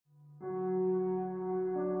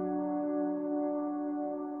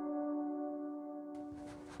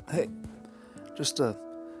Hey, just a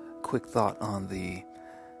quick thought on the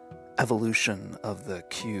evolution of the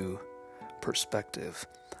Q perspective.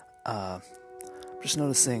 Just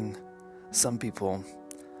noticing some people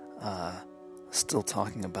still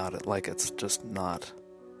talking about it like it's just not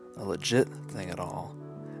a legit thing at all.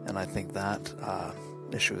 And I think that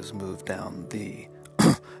issue has moved down the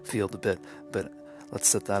field a bit, but let's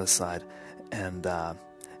set that aside and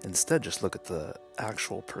instead just look at the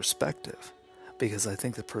actual perspective. Because I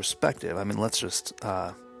think the perspective, let's just,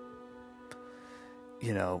 let's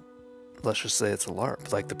just say it's a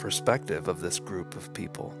LARP. Like, the perspective of this group of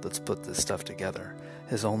people that's put this stuff together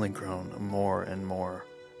has only grown more and more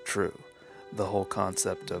true. The whole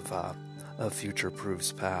concept of future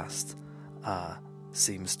proves past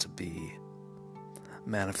seems to be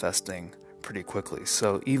manifesting pretty quickly.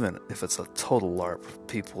 So even if it's a total LARP,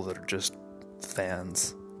 people that are just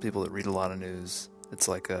fans, people that read a lot of news, it's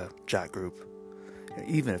like a chat group.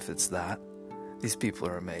 Even if it's that, these people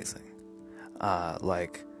are amazing.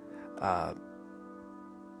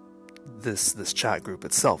 This chat group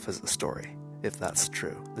itself is a story, if that's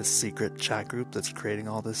true. This secret chat group that's creating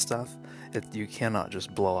all this stuff, you cannot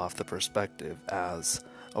just blow off the perspective as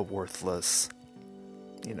a worthless,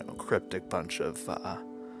 cryptic bunch of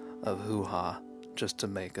hoo-ha just to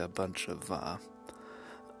make a bunch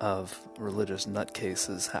of religious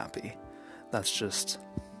nutcases happy. That's just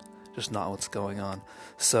not what's going on.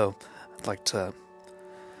 So I'd like to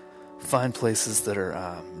find places that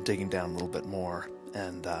are digging down a little bit more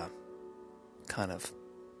and kind of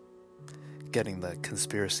getting the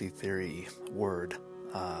conspiracy theory word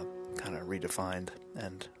kind of redefined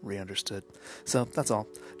and re-understood. So that's all.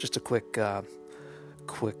 Just a quick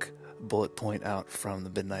bullet point out from the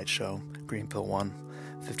Midnight Show. Green Pill 1,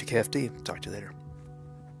 50KFD. Talk to you later.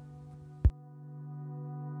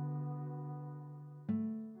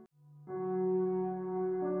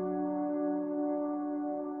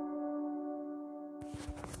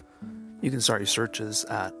 You can start your searches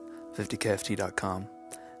at 50kft.com,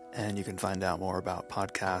 and you can find out more about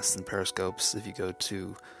podcasts and periscopes if you go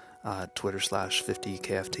to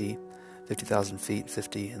Twitter/50kft, 50,000 feet,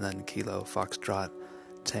 50, and then Kilo Foxtrot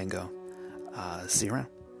Tango. See you around.